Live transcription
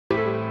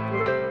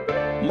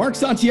Mark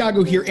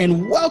Santiago here,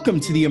 and welcome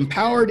to the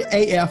Empowered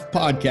AF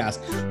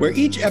podcast, where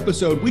each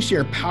episode we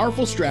share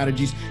powerful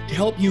strategies to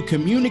help you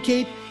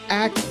communicate,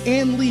 act,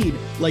 and lead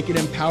like an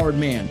empowered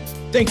man.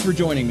 Thanks for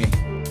joining me.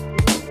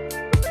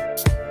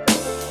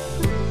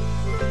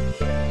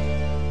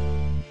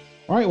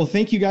 All right. Well,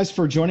 thank you guys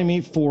for joining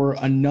me for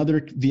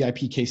another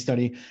VIP case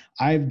study.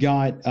 I've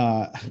got,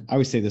 I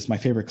always say this, my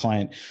favorite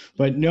client,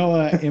 but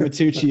Noah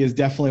Amatucci is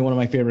definitely one of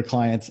my favorite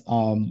clients.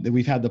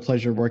 We've had the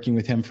pleasure of working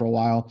with him for a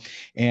while,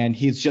 and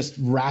he's just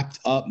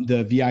wrapped up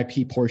the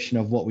VIP portion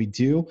of what we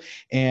do.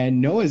 And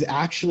Noah is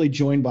actually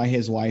joined by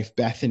his wife,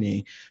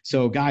 Bethany.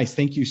 So guys,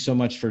 thank you so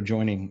much for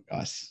joining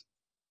us.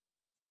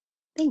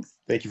 Thanks.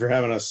 Thank you for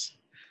having us.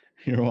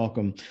 You're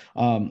welcome.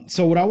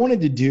 So what I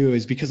wanted to do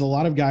is, because a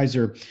lot of guys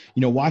are,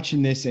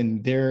 watching this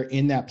and they're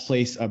in that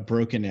place of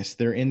brokenness.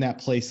 They're in that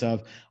place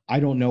of, I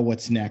don't know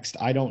what's next.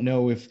 I don't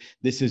know if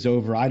this is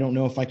over. I don't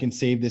know if I can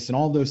save this and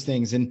all those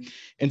things. And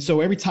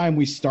so every time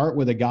we start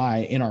with a guy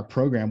in our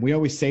program, we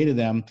always say to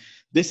them,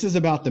 this is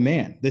about the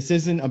man. This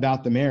isn't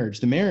about the marriage.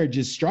 The marriage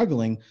is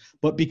struggling,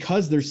 but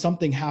because there's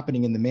something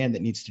happening in the man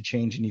that needs to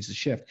change and needs to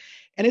shift.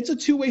 And it's a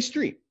two-way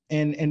street.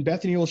 And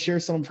Bethany will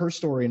share some of her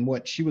story and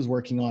what she was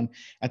working on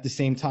at the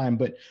same time.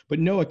 But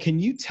Noah, can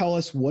you tell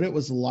us what it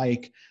was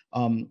like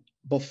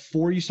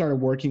before you started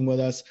working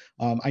with us?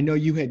 I know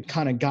you had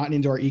kind of gotten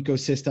into our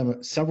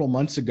ecosystem several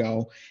months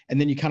ago,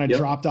 and then you kind of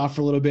dropped off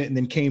for a little bit and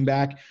then came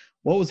back.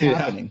 What was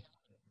happening?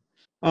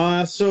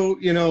 So,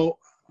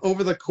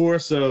 over the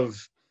course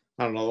of,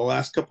 the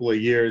last couple of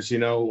years,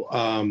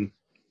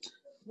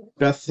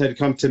 Beth had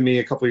come to me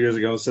a couple of years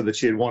ago and said that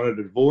she had wanted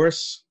a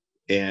divorce,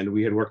 and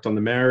we had worked on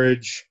the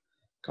marriage,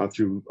 gone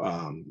through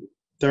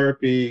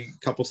therapy,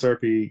 couples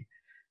therapy,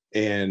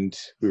 and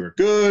we were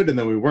good, and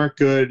then we weren't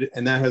good,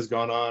 and that has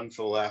gone on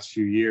for the last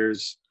few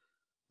years.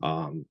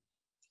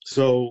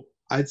 So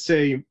I'd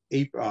say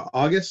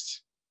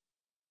August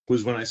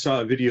was when I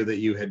saw a video that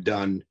you had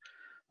done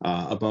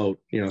about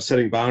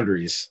setting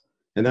boundaries,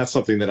 and that's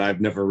something that I've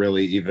never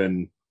really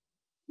even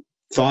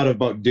thought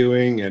about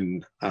doing.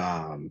 And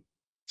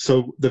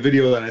so the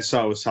video that I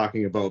saw was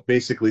talking about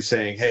basically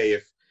saying, hey,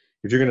 if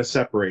you're going to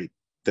separate,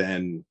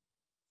 then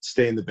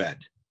stay in the bed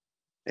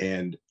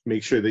and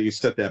make sure that you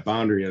set that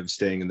boundary of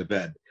staying in the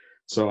bed.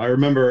 So I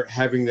remember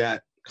having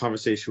that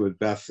conversation with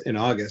Beth in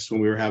August when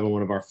we were having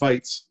one of our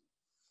fights.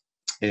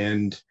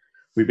 And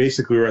we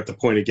basically were at the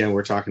point again,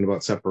 we're talking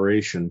about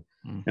separation.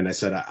 And I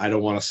said, I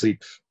don't want to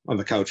sleep on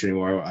the couch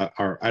anymore.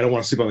 I don't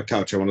want to sleep on the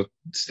couch. I want to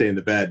stay in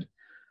the bed,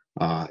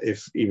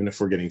 even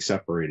if we're getting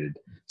separated.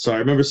 So I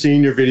remember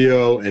seeing your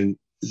video, and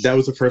that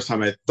was the first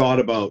time I thought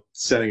about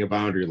setting a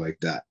boundary like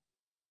that.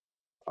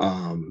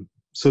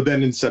 So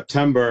then in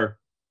September,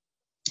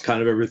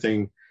 kind of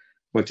everything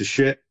went to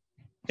shit,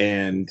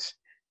 and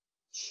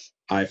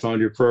I found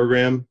your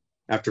program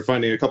after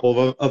finding a couple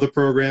of other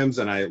programs,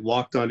 and I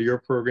locked onto your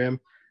program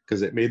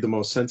because it made the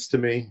most sense to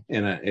me,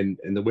 and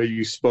the way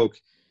you spoke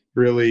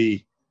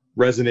really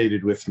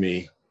resonated with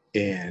me,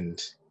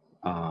 and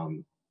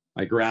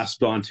I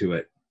grasped onto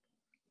it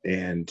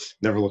and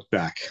never looked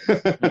back.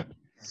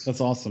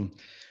 That's awesome.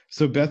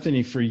 So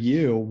Bethany, for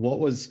you, what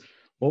was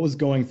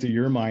going through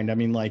your mind? I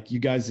mean, like, you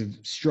guys have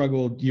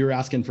struggled. You're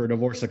asking for a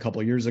divorce a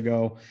couple of years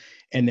ago,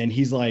 and then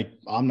he's like,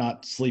 I'm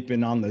not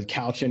sleeping on the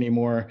couch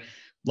anymore.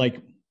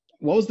 Like,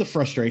 what was the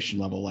frustration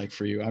level like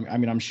for you? I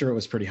mean, I'm sure it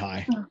was pretty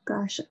high. Oh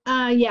gosh.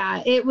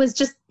 Yeah, it was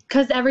just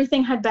because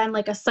everything had been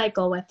like a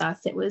cycle with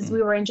us. It was,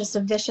 we were in just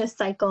a vicious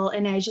cycle,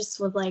 and I just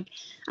was like,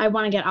 I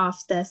want to get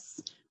off this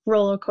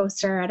roller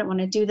coaster. I don't want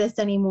to do this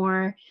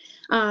anymore.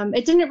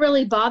 It didn't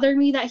really bother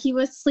me that he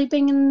was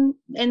sleeping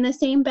in the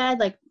same bed.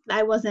 Like,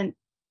 I wasn't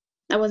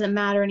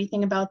mad or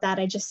anything about that.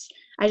 I just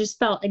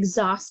felt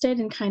exhausted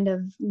and kind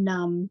of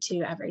numb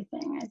to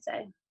everything, I'd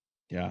say.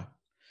 Yeah.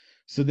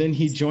 So then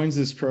he joins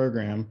this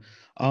program.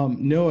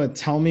 Noah,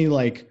 tell me,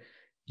 like,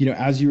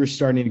 as you were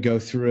starting to go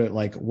through it,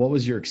 like, what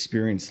was your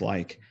experience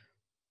like?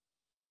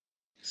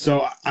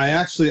 So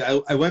I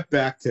went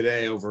back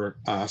today over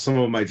some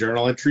of my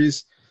journal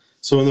entries.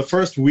 So in the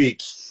first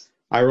week,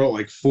 I wrote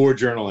like 4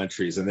 journal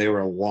entries, and they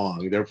were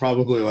long. They were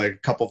probably like a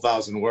couple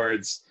thousand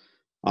words.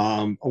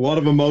 A lot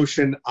of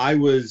emotion. I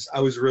was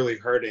really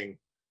hurting.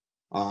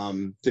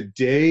 The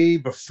day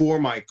before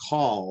my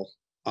call,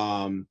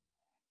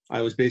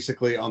 I was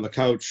basically on the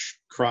couch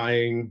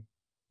crying,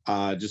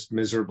 just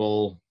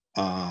miserable.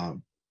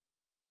 Beth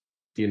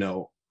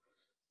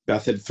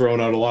had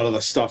thrown out a lot of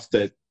the stuff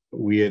that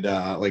we had,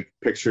 like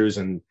pictures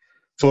and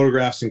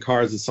photographs and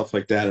cards and stuff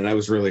like that. And I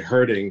was really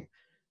hurting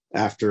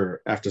after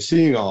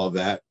seeing all of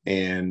that.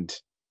 And,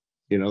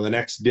 the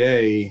next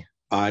day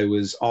I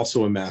was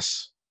also a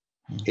mess.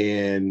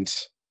 And,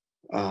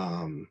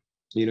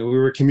 we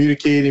were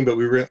communicating, but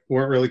we weren't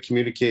really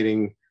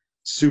communicating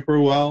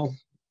super well.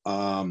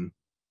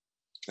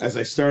 As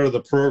I started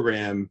the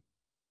program,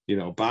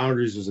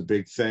 boundaries was a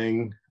big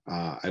thing.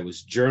 I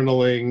was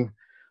journaling.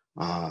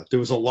 There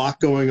was a lot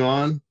going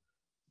on,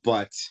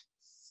 but,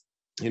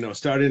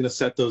 starting to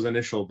set those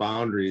initial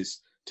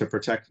boundaries to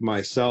protect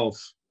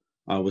myself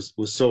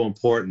was so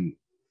important.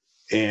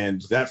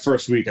 And that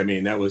first week, I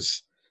mean, it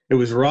was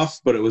rough,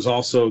 but it was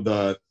also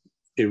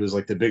it was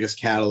like the biggest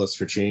catalyst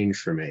for change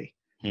for me,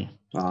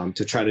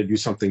 to try to do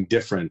something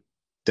different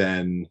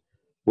than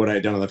what I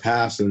had done in the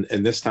past.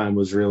 And this time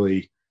was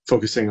really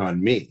focusing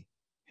on me.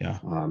 Yeah.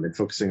 And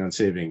focusing on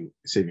saving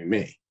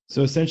me.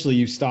 So essentially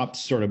you stopped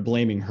sort of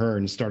blaming her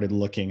and started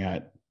looking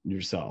at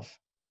yourself.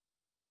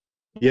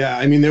 Yeah.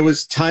 I mean, there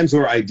was times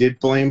where I did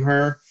blame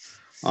her.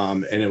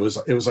 And it was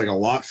like a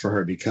lot for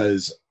her,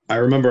 because I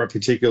remember a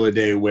particular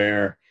day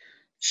where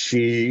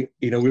she,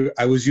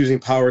 I was using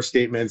power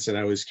statements and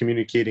I was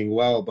communicating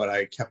well, but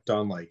I kept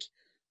on like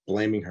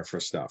blaming her for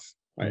stuff,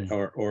 right?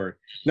 Or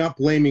not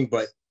blaming,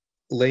 but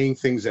laying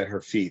things at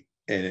her feet,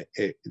 and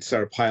it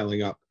started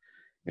piling up,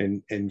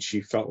 and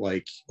she felt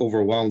like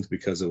overwhelmed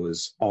because it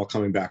was all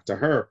coming back to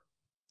her.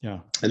 Yeah.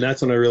 And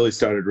that's when I really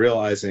started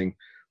realizing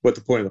what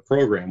the point of the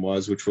program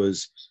was, which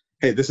was,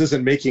 hey, this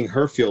isn't making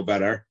her feel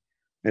better,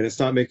 and it's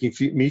not making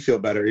me feel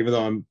better. Even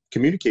though I'm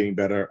communicating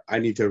better, I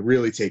need to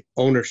really take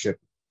ownership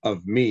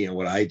of me and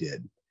what I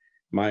did,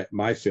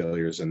 my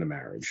failures in the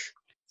marriage.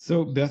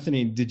 So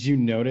Bethany, did you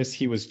notice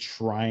he was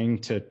trying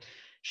to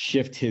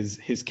shift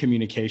his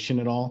communication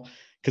at all?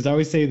 Because I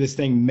always say this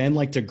thing, men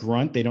like to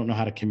grunt, they don't know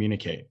how to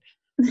communicate.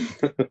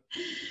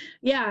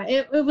 Yeah,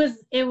 it was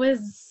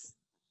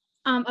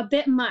a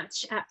bit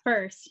much at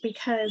first,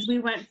 because we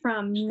went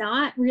from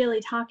not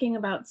really talking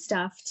about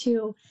stuff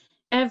to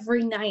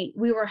every night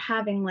we were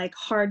having like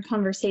hard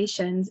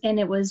conversations, and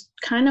it was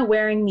kind of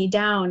wearing me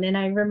down. And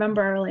I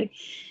remember like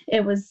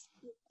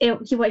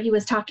what he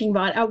was talking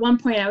about. At one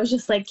point I was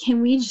just like,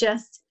 can we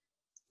just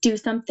do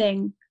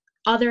something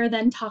other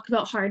than talk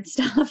about hard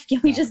stuff? Can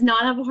we just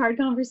not have a hard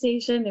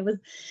conversation?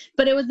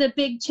 But it was a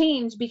big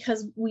change,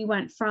 because we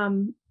went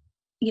from,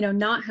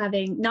 not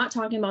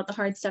talking about the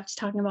hard stuff to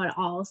talking about it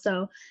all.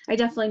 So I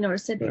definitely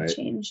noticed a big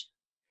change.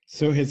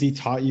 So has he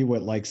taught you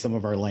what like some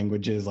of our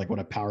languages, like what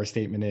a power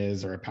statement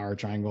is or a power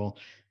triangle?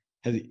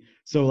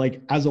 So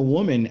like as a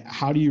woman,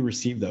 how do you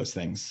receive those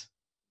things?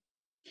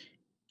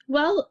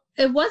 Well,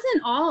 it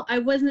wasn't all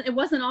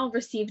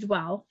received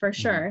well, for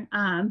sure.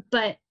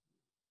 But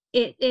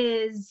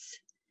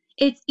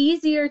it's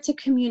easier to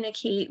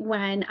communicate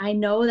when I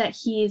know that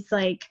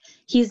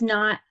he's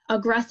not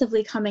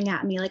aggressively coming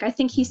at me. Like, I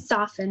think he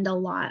softened a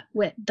lot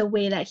with the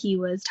way that he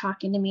was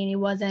talking to me, and he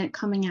wasn't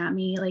coming at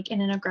me like in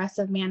an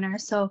aggressive manner.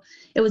 So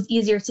it was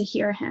easier to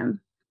hear him.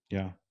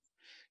 Yeah.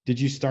 Did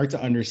you start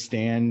to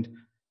understand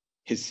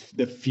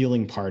the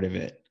feeling part of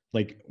it?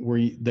 Like,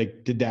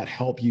 did that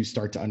help you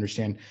start to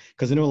understand?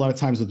 Because I know a lot of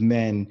times with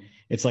men,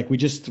 it's like we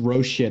just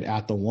throw shit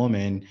at the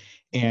woman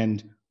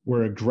and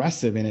we're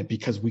aggressive in it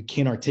because we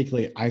can't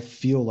articulate, I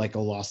feel like a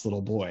lost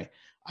little boy.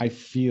 I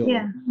feel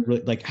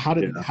really, like, how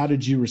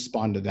did you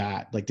respond to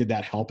that? Like, did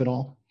that help at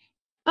all?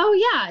 Oh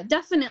yeah,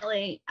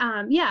 definitely.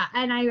 Yeah.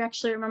 And I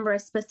actually remember a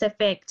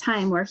specific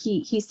time where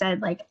he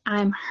said like,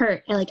 I'm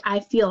hurt, and like, I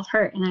feel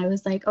hurt. And I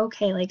was like,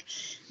 okay, like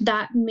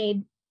that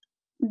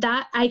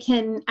I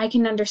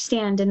can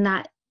understand, and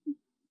that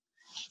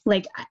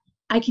like,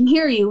 I can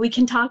hear you. We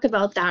can talk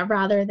about that,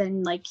 rather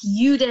than like,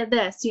 you did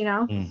this,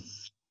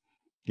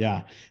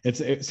 Yeah.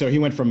 So he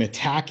went from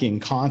attacking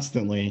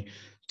constantly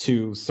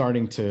to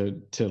starting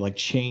to like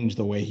change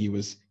the way he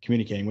was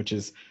communicating, which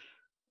is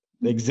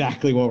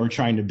exactly what we're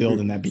trying to build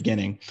in that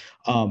beginning.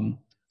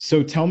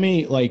 So tell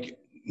me, like,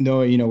 no,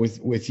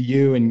 with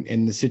you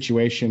and the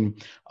situation,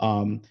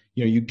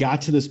 you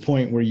got to this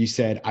point where you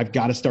said, I've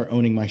got to start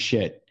owning my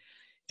shit.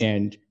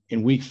 And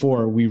in week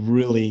 4, we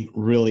really,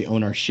 really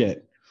own our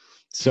shit.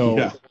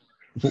 So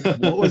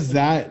what was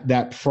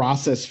that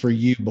process for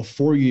you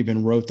before you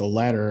even wrote the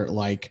letter?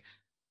 Like,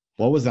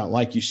 what was that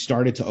like? You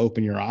started to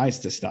open your eyes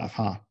to stuff,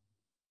 huh?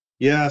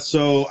 Yeah.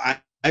 So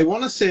I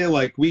want to say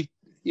like week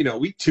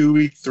 2,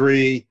 week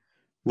 3,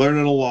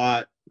 learning a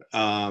lot.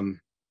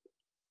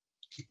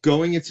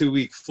 Going into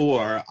week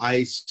 4,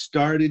 I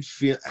started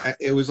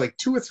it was like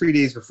 2 or 3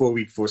 days before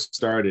week 4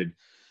 started,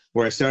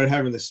 where I started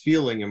having this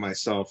feeling in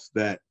myself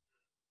that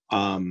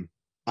I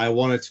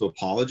wanted to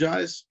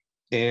apologize.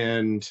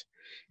 And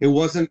it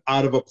wasn't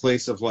out of a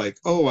place of like,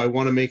 oh, I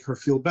want to make her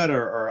feel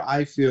better, or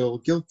I feel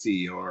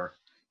guilty, or,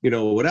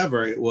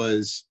 whatever. It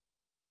was,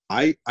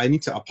 I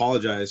need to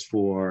apologize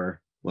for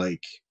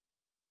like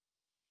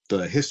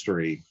the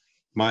history,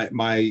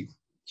 my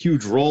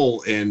huge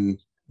role in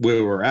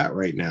where we're at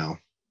right now,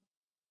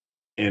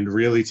 and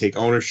really take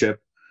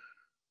ownership,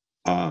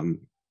 and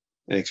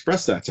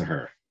express that to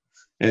her.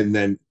 And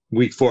then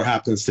week 4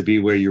 happens to be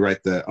where you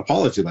write the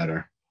apology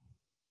letter.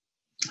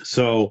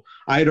 So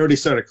I had already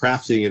started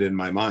crafting it in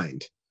my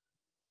mind,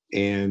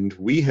 and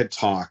we had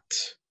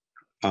talked,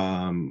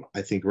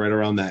 I think right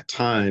around that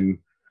time.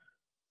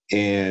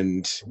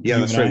 And yeah,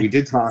 that's right. We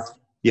did talk.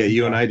 Yeah,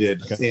 you and I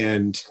did. Okay.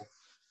 And,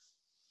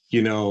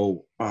 you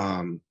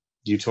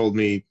told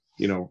me,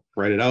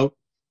 write it out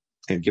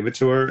and give it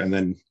to her, and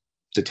then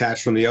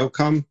detach from the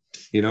outcome,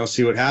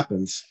 see what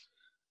happens.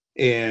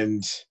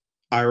 And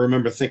I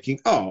remember thinking,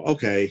 oh,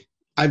 okay,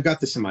 I've got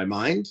this in my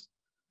mind.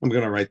 I'm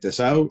going to write this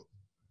out.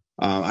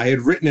 I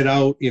had written it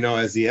out,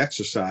 as the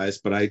exercise,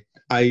 but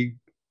I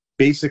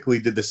basically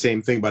did the same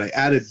thing, but I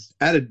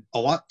added a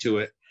lot to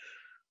it.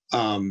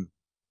 And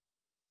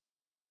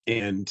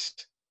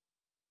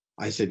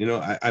I said,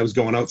 I was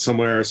going out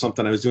somewhere or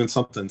something. I was doing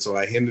something. So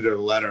I handed her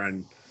the letter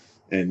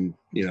and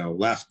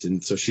left.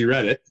 And so she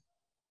read it,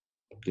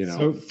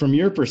 So from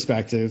your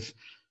perspective,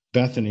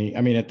 Bethany,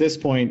 I mean, at this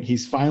point,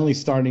 he's finally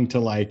starting to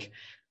like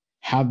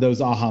have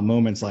those aha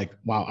moments like,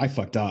 wow, I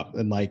fucked up.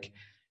 And like,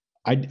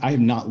 I have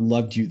not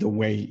loved you the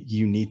way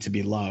you need to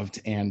be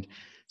loved. And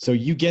so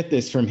you get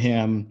this from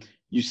him.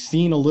 You've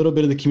seen a little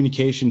bit of the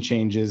communication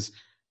changes.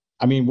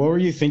 I mean, what were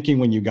you thinking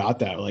when you got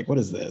that? Like, what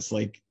is this?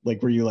 Like,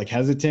 were you like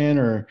hesitant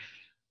or?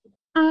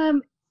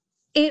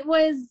 It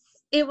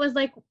was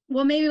like,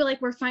 well, maybe like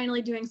we're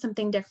finally doing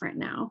something different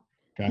now.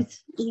 Okay.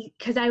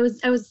 Because I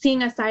was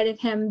seeing a side of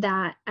him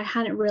that I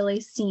hadn't really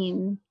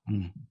seen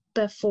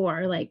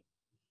before. Like,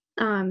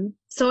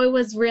 so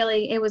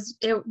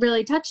it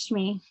really touched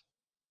me.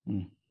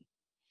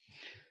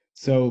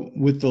 So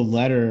with the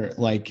letter,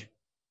 like,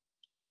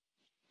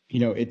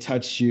 it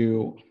touched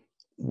you.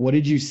 What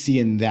did you see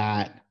in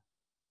that?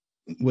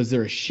 Was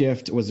there a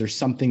shift? Was there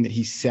something that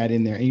he said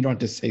in there? And you don't have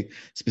to say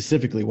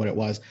specifically what it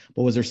was,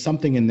 but was there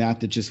something in that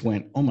just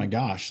went, oh my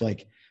gosh,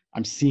 like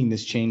I'm seeing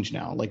this change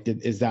now? Like,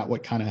 is that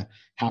what kind of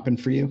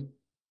happened for you?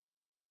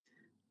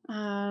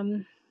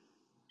 I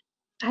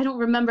don't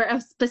remember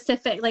a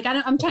specific, like,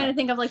 I'm trying to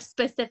think of like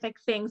specific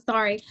things.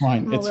 Sorry.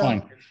 Fine. It's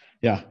fine.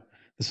 Yeah.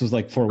 This was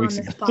like 4 weeks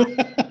ago.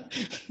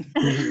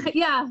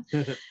 Yeah.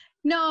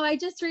 No, I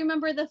just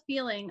remember the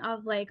feeling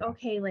of like,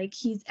 okay, like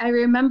I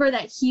remember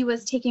that he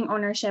was taking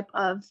ownership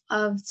of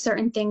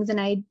certain things, and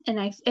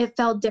it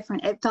felt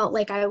different. It felt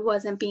like I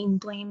wasn't being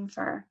blamed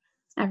for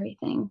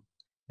everything.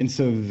 And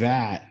so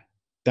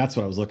that's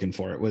what I was looking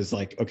for. It was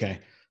like, okay,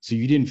 so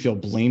you didn't feel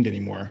blamed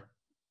anymore.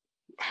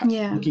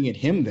 Yeah. Looking at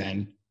him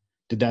then,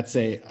 did that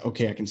say,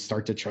 okay, I can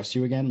start to trust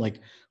you again? Like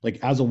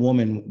as a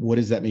woman, what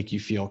does that make you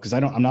feel? Because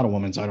I'm not a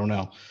woman, so I don't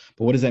know.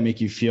 But what does that make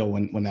you feel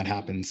when that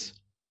happens?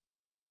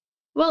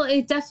 Well,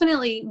 it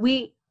definitely,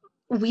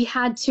 we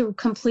had to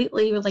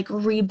completely like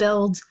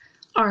rebuild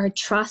our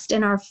trust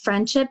and our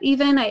friendship.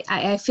 Even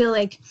I feel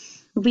like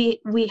we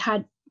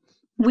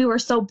were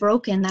so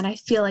broken that I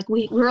feel like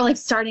we were like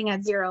starting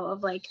at zero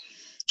of like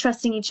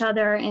trusting each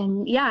other.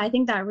 And yeah, I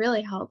think that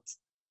really helped.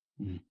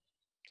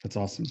 That's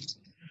awesome.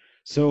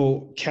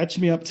 So catch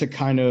me up to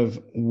kind of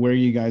where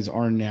you guys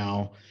are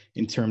now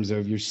in terms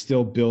of you're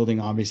still building,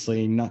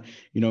 obviously, not,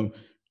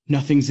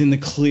 nothing's in the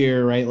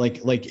clear, right?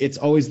 Like it's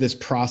always this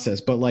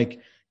process, but like,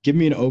 give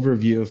me an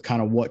overview of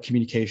kind of what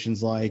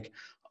communication's like,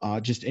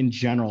 just in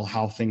general,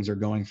 how things are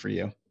going for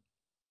you.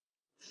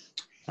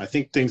 I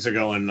think things are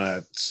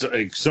going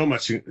so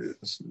much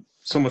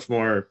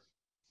more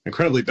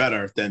incredibly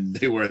better than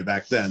they were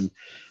back then.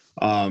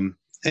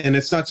 And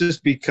it's not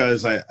just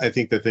because I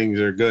think that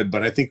things are good,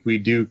 but I think we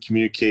do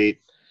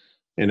communicate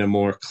in a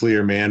more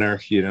clear manner,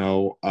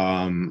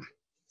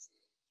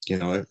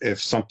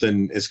 if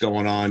something is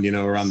going on,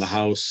 around the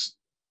house,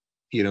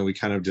 we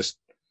kind of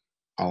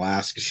I'll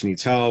ask if she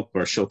needs help,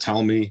 or she'll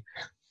tell me.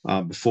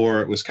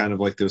 Before it was kind of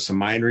like there was some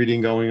mind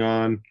reading going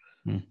on.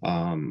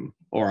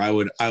 Or I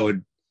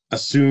would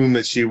assume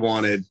that she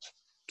wanted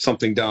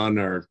something done,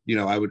 or,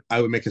 I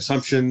would make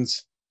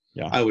assumptions.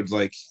 Yeah. I would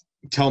like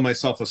tell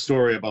myself a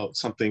story about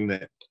something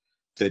that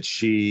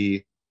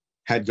she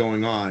had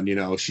going on.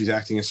 She's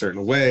acting a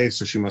certain way,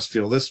 so she must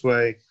feel this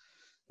way.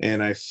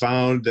 And I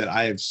found that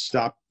I have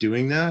stopped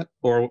doing that,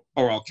 or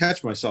I'll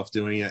catch myself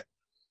doing it,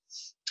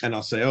 and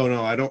I'll say, "Oh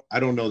no, I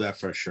don't know that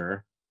for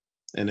sure."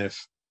 And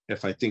if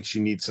I think she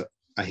needs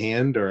a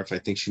hand, or if I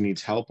think she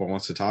needs help or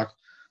wants to talk,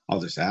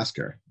 I'll just ask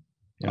her.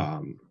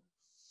 Yeah.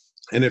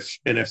 And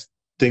if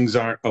things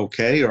aren't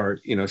okay, or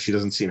she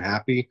doesn't seem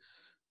happy,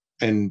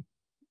 and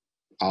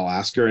I'll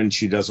ask her and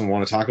she doesn't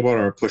want to talk about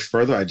it or push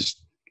further, I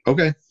just,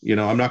 okay,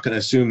 I'm not going to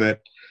assume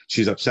that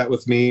she's upset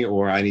with me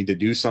or I need to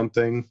do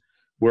something.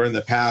 Where in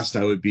the past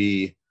I would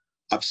be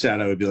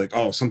upset, I would be like,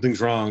 oh, something's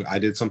wrong. I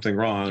did something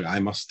wrong. I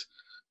must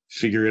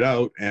figure it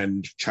out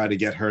and try to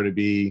get her to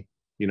be,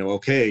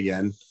 okay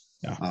again.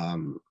 Yeah.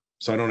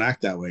 So I don't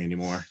act that way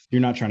anymore.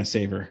 You're not trying to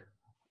save her,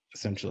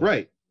 essentially.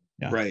 Right.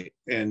 Yeah. Right.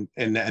 And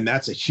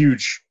that's a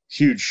huge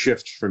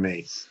shift for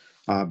me,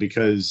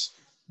 because,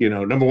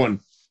 number one,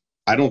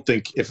 I don't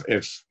think if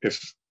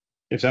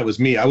that was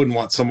me, I wouldn't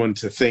want someone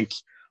to think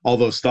all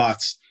those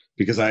thoughts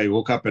because I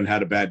woke up and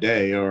had a bad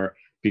day, or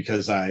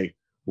because I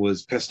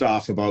was pissed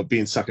off about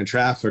being stuck in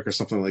traffic or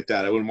something like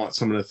that. I wouldn't want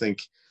her to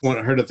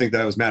think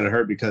that I was mad at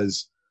her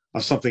because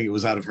of something that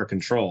was out of her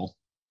control.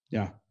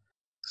 Yeah.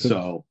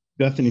 So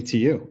Bethany, to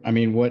you, I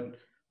mean, what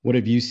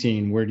have you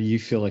seen? Where do you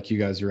feel like you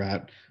guys are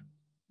at,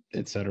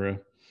 et cetera?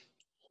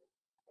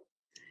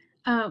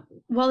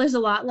 Well, there's a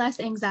lot less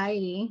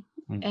anxiety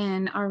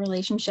in our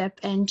relationship,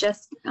 and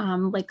just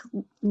like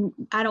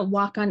I don't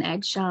walk on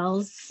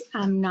eggshells.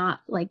 I'm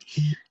not like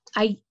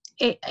I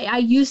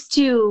used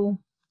to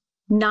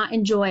not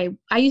enjoy.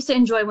 I used to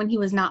enjoy when he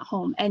was not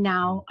home, and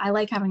now I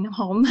like having him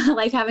home. I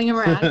like having him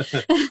around.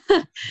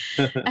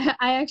 I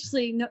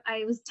actually know,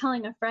 I was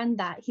telling a friend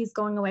that he's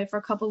going away for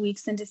a couple of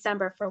weeks in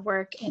December for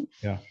work, and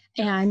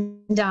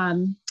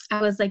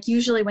I was like,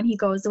 usually when he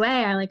goes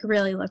away, I like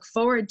really look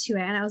forward to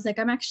it. And I was like,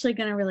 I'm actually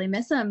going to really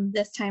miss him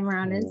this time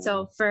around. And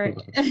so for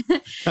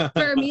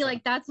me,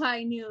 like, that's how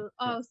I knew,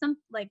 oh,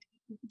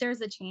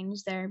 there's a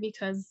change there,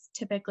 because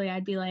typically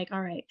I'd be like,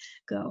 all right,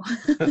 go.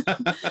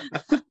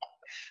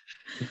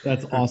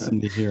 That's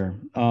awesome to hear.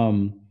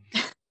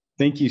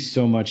 Thank you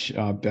so much,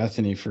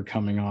 Bethany, for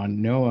coming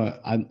on. Noah,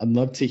 I'd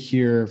love to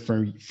hear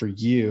for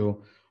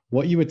you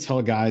what you would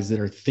tell guys that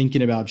are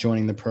thinking about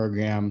joining the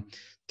program.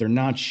 They're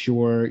not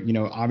sure,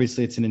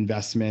 obviously it's an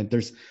investment.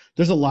 There's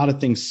a lot of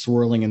things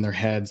swirling in their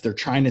heads. They're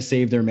trying to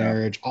save their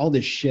marriage, all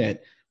this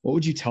shit. What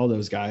would you tell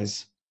those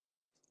guys?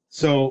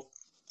 So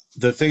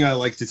the thing I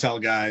like to tell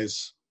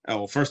guys,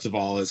 first of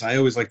all, is I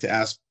always like to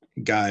ask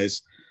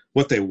guys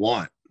what they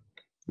want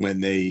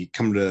when they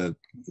come to,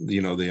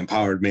 the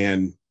Empowered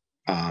Man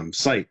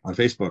site on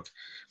Facebook,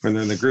 when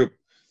they're in the group,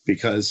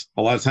 because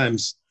a lot of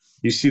times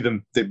you see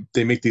them,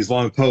 they make these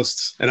long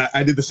posts, and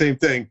I did the same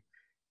thing,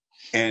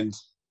 and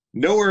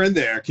nowhere in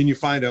there can you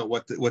find out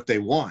what they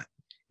want.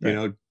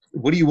 Right.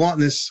 What do you want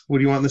in this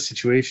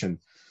situation?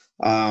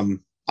 I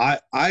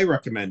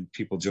recommend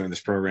people join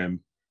this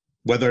program,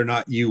 whether or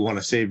not you want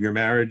to save your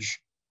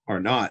marriage or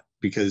not,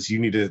 because you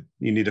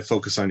need to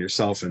focus on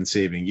yourself and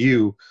saving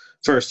you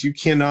first. You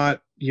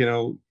cannot,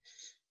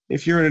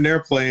 if you're in an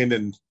airplane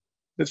and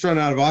it's run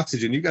out of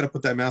oxygen, you got to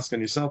put that mask on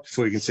yourself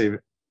before you can save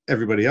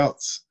everybody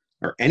else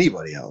or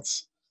anybody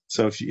else.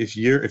 So if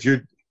you're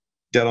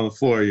dead on the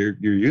floor, you're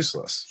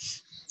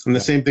useless. And the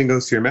same thing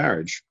goes to your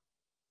marriage.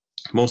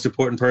 Most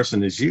important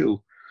person is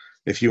you.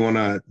 If you want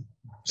to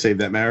save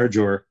that marriage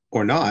or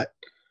not,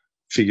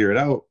 figure it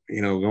out,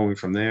 going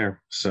from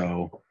there.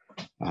 So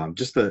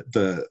just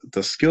the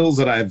skills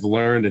that I've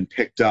learned and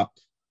picked up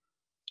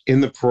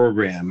in the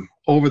program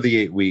over the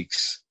 8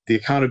 weeks, the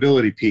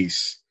accountability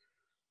piece,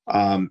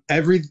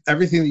 everything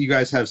that you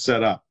guys have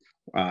set up,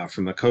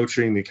 from the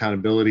coaching, the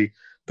accountability,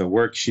 the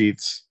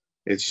worksheets,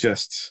 it's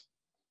just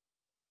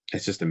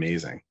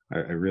amazing.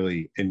 I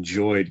really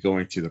enjoyed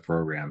going through the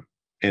program,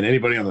 and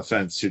anybody on the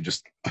fence should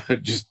just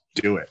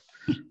do it.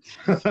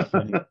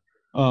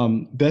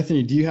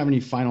 Bethany, do you have any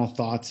final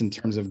thoughts in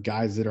terms of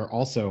guys that are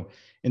also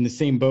in the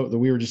same boat that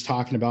we were just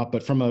talking about,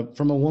 but from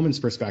a woman's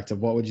perspective?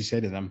 What would you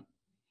say to them?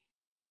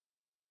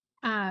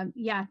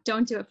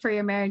 Don't do it for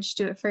your marriage,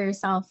 do it for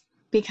yourself,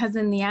 because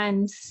in the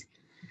end,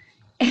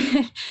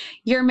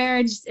 your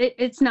marriage,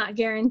 it's not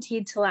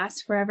guaranteed to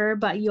last forever,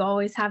 but you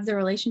always have the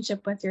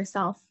relationship with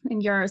yourself,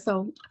 and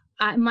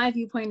my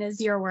viewpoint is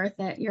you're worth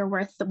it. You're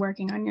worth the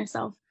working on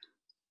yourself.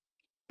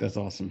 That's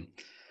awesome.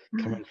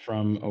 Coming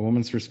from a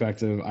woman's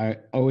perspective, I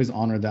always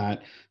honor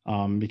that,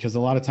 because a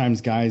lot of times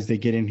guys, they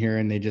get in here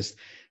and they just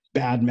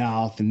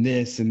badmouth and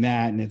this and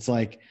that, and it's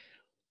like,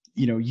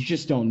 you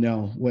just don't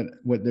know what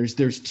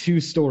there's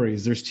two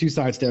stories, there's two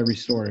sides to every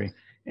story,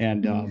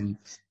 and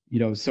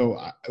so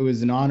it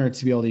was an honor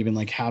to be able to even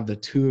have the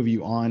two of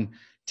you on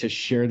to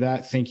share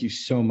that. Thank you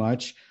so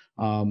much.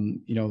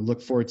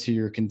 Look forward to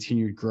your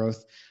continued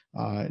growth,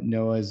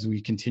 Noah, as we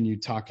continue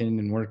talking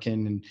and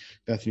working. And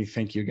Bethany,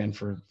 thank you again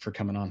for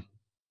coming on.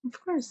 Of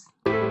course.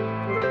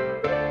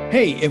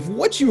 Hey, if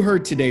what you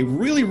heard today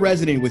really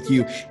resonated with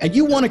you and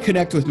you want to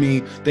connect with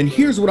me, then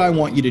here's what I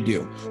want you to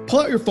do. Pull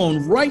out your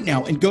phone right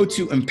now and go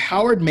to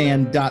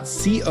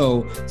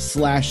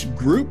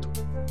empoweredman.co/group.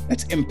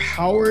 That's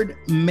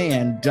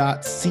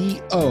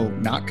empoweredman.co,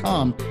 not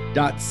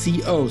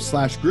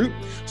com.co/group.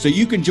 So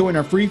you can join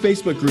our free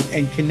Facebook group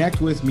and connect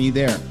with me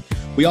there.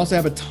 We also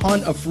have a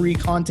ton of free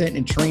content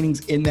and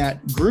trainings in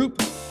that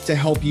group to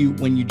help you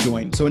when you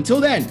join. So until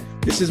then,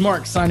 this is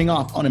Mark signing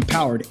off on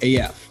Empowered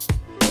AF.